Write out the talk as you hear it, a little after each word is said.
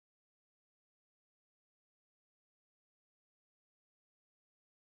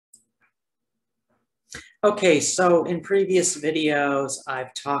Okay, so in previous videos,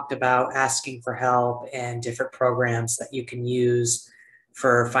 I've talked about asking for help and different programs that you can use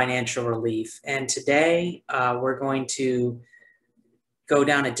for financial relief. And today, we're going to go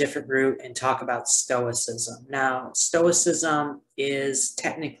down a different route and talk about Stoicism. Now, Stoicism is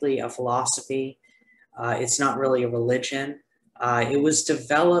technically a philosophy. It's not really a religion. It was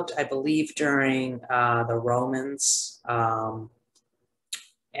developed, I believe, during the Romans.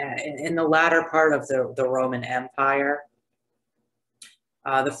 In the latter part of the Roman Empire.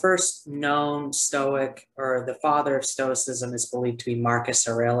 The first known Stoic, or the father of Stoicism, is believed to be Marcus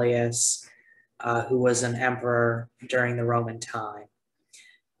Aurelius, who was an emperor during the Roman time.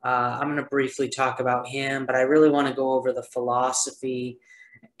 I'm going to briefly talk about him, but I really want to go over the philosophy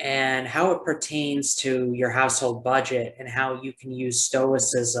and how it pertains to your household budget and how you can use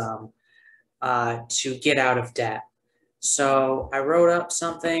Stoicism to get out of debt. So I wrote up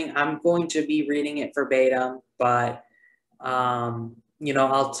something. I'm going to be reading it verbatim, but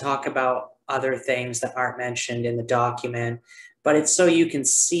I'll talk about other things that aren't mentioned in the document, but it's so you can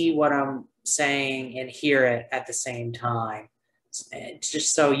see what I'm saying and hear it at the same time,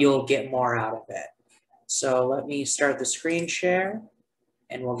 just so you'll get more out of it. So let me start the screen share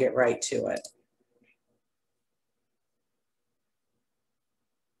and we'll get right to it.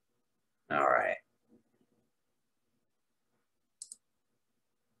 All right.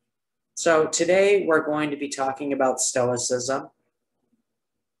 So today we're going to be talking about Stoicism.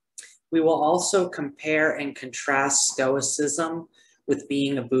 We will also compare and contrast Stoicism with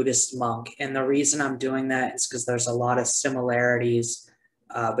being a Buddhist monk. And the reason I'm doing that is because there's a lot of similarities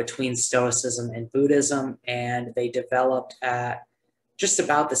between Stoicism and Buddhism, and they developed at just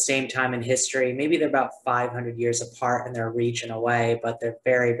about the same time in history. Maybe they're about 500 years apart in their region away, but they're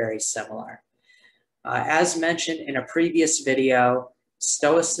very, very similar. As mentioned in a previous video,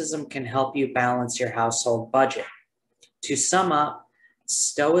 Stoicism can help you balance your household budget. To sum up,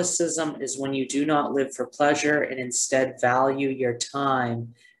 Stoicism is when you do not live for pleasure and instead value your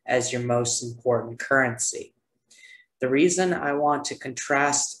time as your most important currency. The reason I want to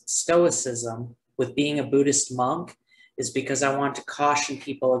contrast Stoicism with being a Buddhist monk is because I want to caution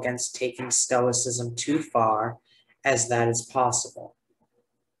people against taking Stoicism too far, as that is possible.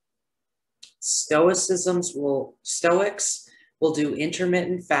 Stoics will do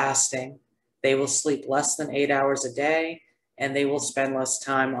intermittent fasting. They will sleep less than 8 hours a day, and they will spend less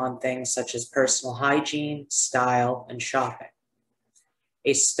time on things such as personal hygiene, style, and shopping.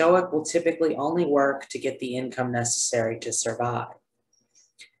 A Stoic will typically only work to get the income necessary to survive.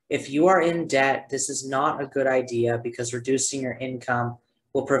 If you are in debt, this is not a good idea because reducing your income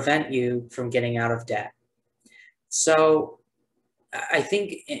will prevent you from getting out of debt. So I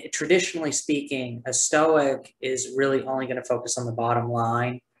think traditionally speaking, a Stoic is really only going to focus on the bottom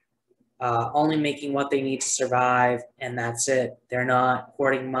line, only making what they need to survive, and that's it. They're not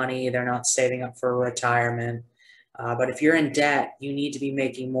hoarding money. They're not saving up for retirement. But if you're in debt, you need to be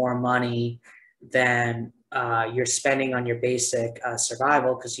making more money than you're spending on your basic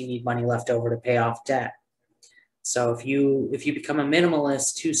survival because you need money left over to pay off debt. So if you become a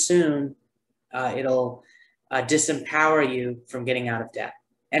minimalist too soon, it'll disempower you from getting out of debt.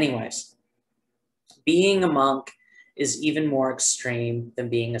 Anyways, being a monk is even more extreme than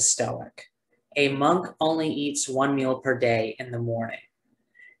being a Stoic. A monk only eats 1 meal per day in the morning.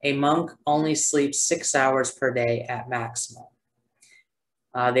 A monk only sleeps 6 hours per day at maximum.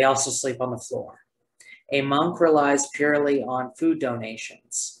 They also sleep on the floor. A monk relies purely on food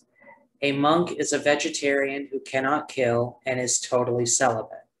donations. A monk is a vegetarian who cannot kill and is totally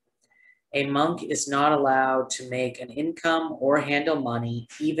celibate. A monk is not allowed to make an income or handle money,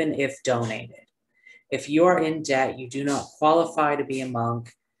 even if donated. If you are in debt, you do not qualify to be a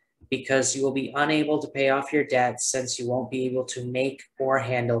monk because you will be unable to pay off your debt since you won't be able to make or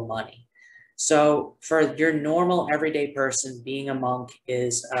handle money. So for your normal everyday person, being a monk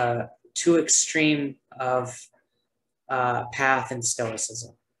is too extreme of path in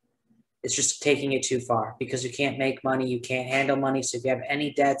Stoicism. It's just taking it too far because you can't make money, you can't handle money. So if you have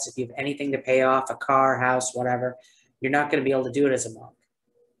any debts, if you have anything to pay off, a car, house, whatever, you're not going to be able to do it as a monk.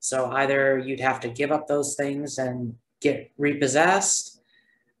 So either you'd have to give up those things and get repossessed,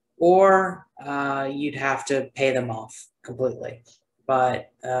 or you'd have to pay them off completely.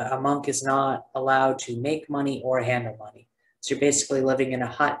 But a monk is not allowed to make money or handle money. So you're basically living in a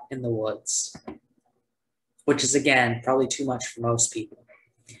hut in the woods, which is, again, probably too much for most people.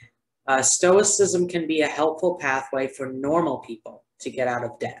 Stoicism can be a helpful pathway for normal people to get out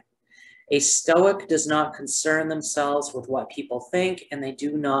of debt. A Stoic does not concern themselves with what people think, and they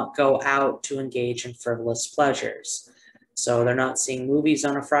do not go out to engage in frivolous pleasures. So they're not seeing movies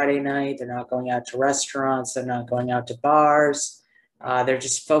on a Friday night. They're not going out to restaurants. They're not going out to bars. They're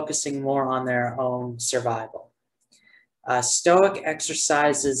just focusing more on their own survival. Stoic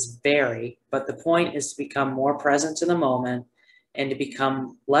exercises vary, but the point is to become more present to the moment and to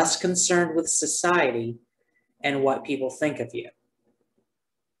become less concerned with society and what people think of you.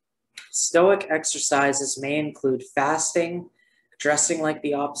 Stoic exercises may include fasting, dressing like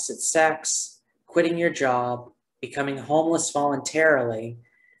the opposite sex, quitting your job, becoming homeless voluntarily,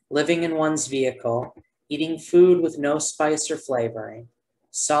 living in one's vehicle, eating food with no spice or flavoring,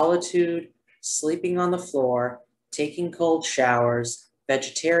 solitude, sleeping on the floor, taking cold showers,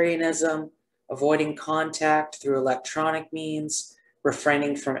 vegetarianism, avoiding contact through electronic means,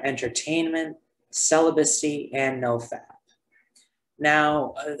 refraining from entertainment, celibacy, and no-fap.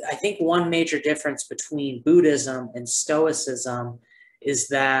 Now, I think one major difference between Buddhism and Stoicism is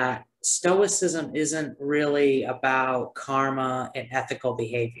that Stoicism isn't really about karma and ethical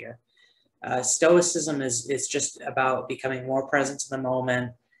behavior. Stoicism is just about becoming more present to the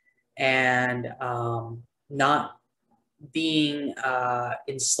moment and not being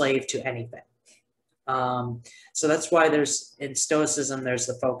enslaved to anything. So that's why in Stoicism, there's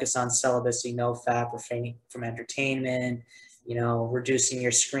the focus on celibacy, no fap, refraining from entertainment, reducing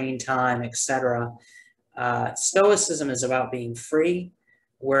your screen time, etc. Stoicism is about being free,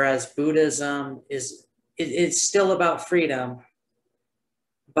 whereas Buddhism it's still about freedom,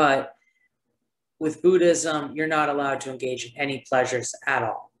 but with Buddhism, you're not allowed to engage in any pleasures at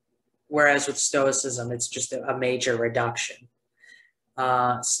all. Whereas with Stoicism, it's just a major reduction.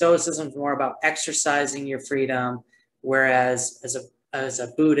 Stoicism is more about exercising your freedom, whereas as a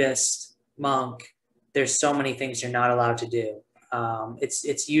Buddhist monk, there's so many things you're not allowed to do.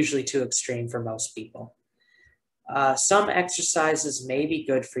 It's usually too extreme for most people. Some exercises may be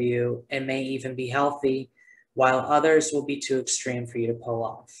good for you and may even be healthy, while others will be too extreme for you to pull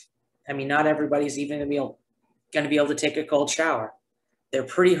off. I mean, not everybody's even going to be able to take a cold shower. They're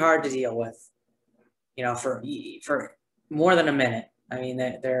pretty hard to deal with, for more than a minute. I mean,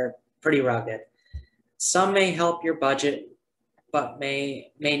 they're pretty rugged. Some may help your budget, but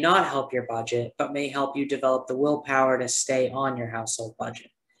may not help your budget, but may help you develop the willpower to stay on your household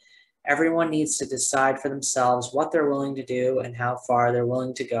budget. Everyone needs to decide for themselves what they're willing to do and how far they're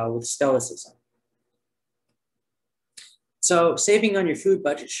willing to go with Stoicism. So saving on your food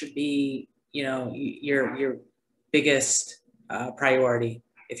budget should be, your biggest priority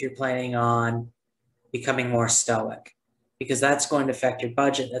if you're planning on becoming more stoic, because that's going to affect your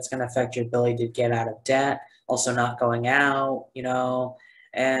budget. That's going to affect your ability to get out of debt, also not going out,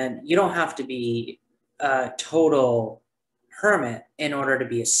 and you don't have to be a total hermit in order to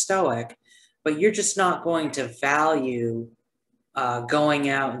be a stoic, but you're just not going to value going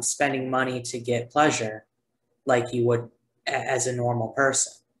out and spending money to get pleasure like you would as a normal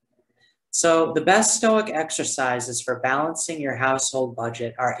person. So the best stoic exercises for balancing your household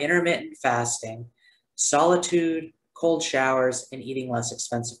budget are intermittent fasting, solitude, cold showers, and eating less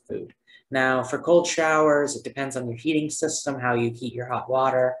expensive food. Now, for cold showers, it depends on your heating system, how you heat your hot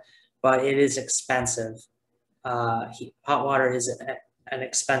water, but it is expensive. Hot water is an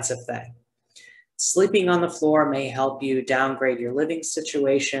expensive thing. Sleeping on the floor may help you downgrade your living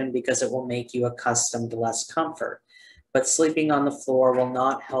situation because it will make you accustomed to less comfort. But sleeping on the floor will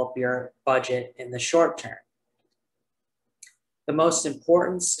not help your budget in the short term. The most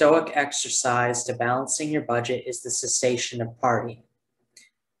important stoic exercise to balancing your budget is the cessation of partying.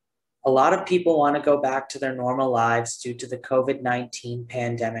 A lot of people want to go back to their normal lives due to the COVID-19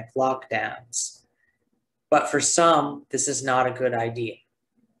 pandemic lockdowns. But for some, this is not a good idea.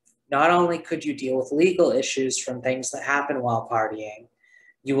 Not only could you deal with legal issues from things that happen while partying,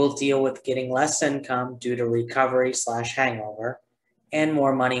 you will deal with getting less income due to recovery/hangover and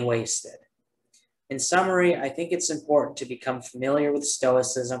more money wasted. In summary, I think it's important to become familiar with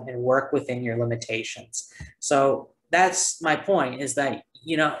Stoicism and work within your limitations. So that's my point, is that,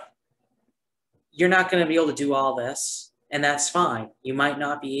 you're not going to be able to do all this, and that's fine. You might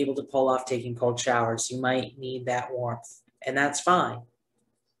not be able to pull off taking cold showers. You might need that warmth, and that's fine.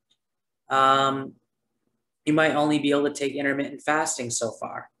 You might only be able to take intermittent fasting so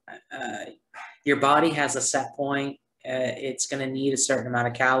far. Your body has a set point. It's going to need a certain amount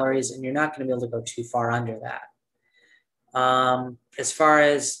of calories, and you're not going to be able to go too far under that. As far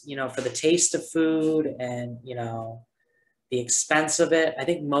as, for the taste of food and, the expense of it, I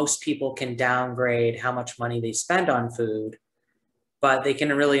think most people can downgrade how much money they spend on food, but they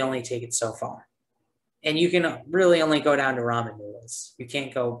can really only take it so far. And you can really only go down to ramen noodles. You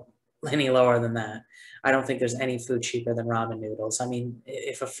can't go any lower than that. I don't think there's any food cheaper than ramen noodles. I mean,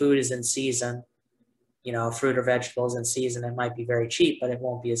 if a food is in season, you know, fruit or vegetables in season. It might be very cheap, but it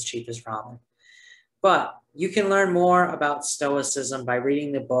won't be as cheap as ramen. But you can learn more about Stoicism by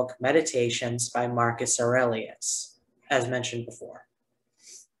reading the book Meditations by Marcus Aurelius, as mentioned before.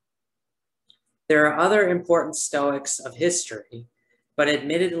 There are other important Stoics of history, but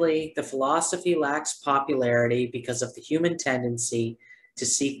admittedly, the philosophy lacks popularity because of the human tendency to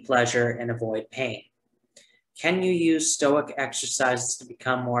seek pleasure and avoid pain. Can you use Stoic exercises to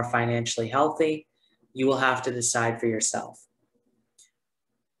become more financially healthy? You will have to decide for yourself.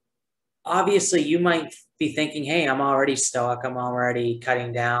 Obviously, you might be thinking, hey, I'm already Stoic, I'm already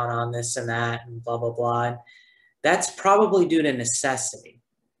cutting down on this and that and blah, blah, blah. That's probably due to necessity.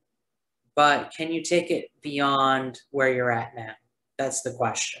 But can you take it beyond where you're at now? That's the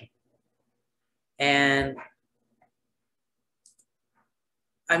question. And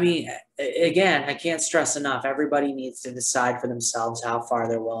I mean, again, I can't stress enough, everybody needs to decide for themselves how far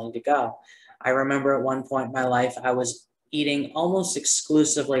they're willing to go. I remember at one point in my life, I was eating almost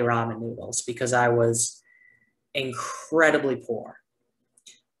exclusively ramen noodles because I was incredibly poor.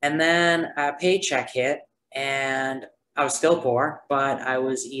 And then a paycheck hit and I was still poor, but I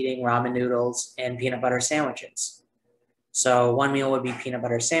was eating ramen noodles and peanut butter sandwiches. So one meal would be peanut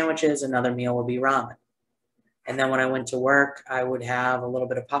butter sandwiches, another meal would be ramen. And then when I went to work, I would have a little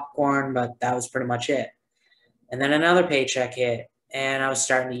bit of popcorn, but that was pretty much it. And then another paycheck hit, and I was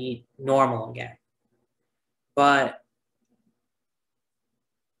starting to eat normal again. But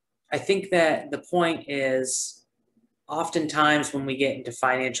I think that the point is, oftentimes when we get into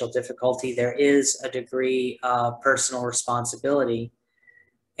financial difficulty, there is a degree of personal responsibility,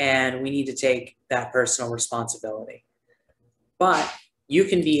 and we need to take that personal responsibility. But you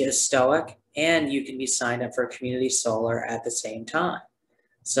can be a Stoic and you can be signed up for Community Solar at the same time.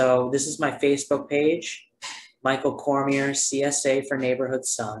 So this is my Facebook page, Michael Cormier, CSA for Neighborhood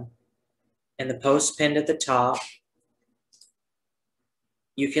Son. And the post pinned at the top,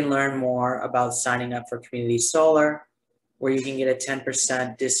 you can learn more about signing up for Community Solar, where you can get a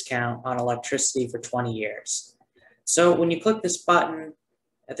 10% discount on electricity for 20 years. So when you click this button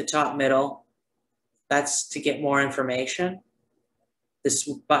at the top middle, that's to get more information. This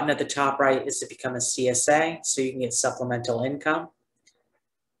button at the top right is to become a CSA, so you can get supplemental income.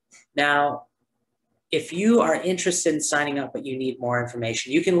 Now, if you are interested in signing up but you need more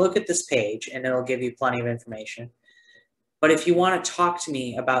information, you can look at this page and it'll give you plenty of information. But if you want to talk to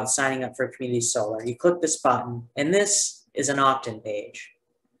me about signing up for Community Solar, you click this button, and this is an opt-in page.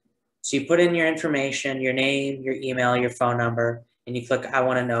 So you put in your information, your name, your email, your phone number, and you click, I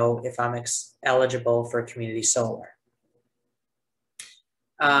want to know if I'm eligible for Community Solar.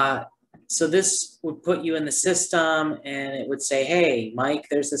 So this would put you in the system and it would say, hey, Mike,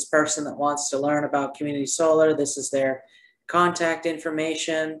 there's this person that wants to learn about Community Solar. This is their contact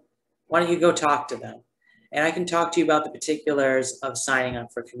information. Why don't you go talk to them? And I can talk to you about the particulars of signing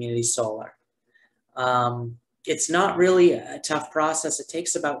up for Community Solar. It's not really a tough process. It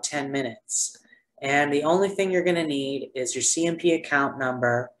takes about 10 minutes. And the only thing you're going to need is your CMP account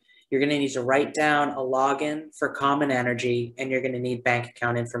number. You're going to need to write down a login for Common Energy, and you're going to need bank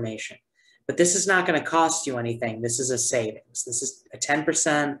account information. But this is not going to cost you anything. This is a savings. This is a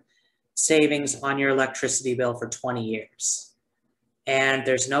 10% savings on your electricity bill for 20 years. And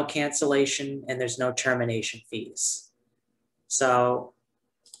there's no cancellation and there's no termination fees. So,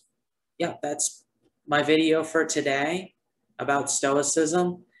 yeah, that's my video for today about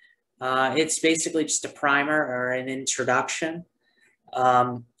Stoicism. It's basically just a primer or an introduction.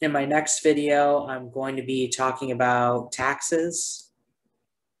 In my next video, I'm going to be talking about taxes,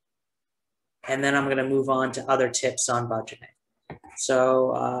 and then I'm going to move on to other tips on budgeting.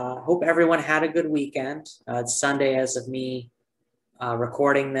 So hope everyone had a good weekend. It's Sunday as of me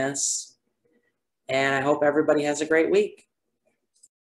recording this, and I hope everybody has a great week.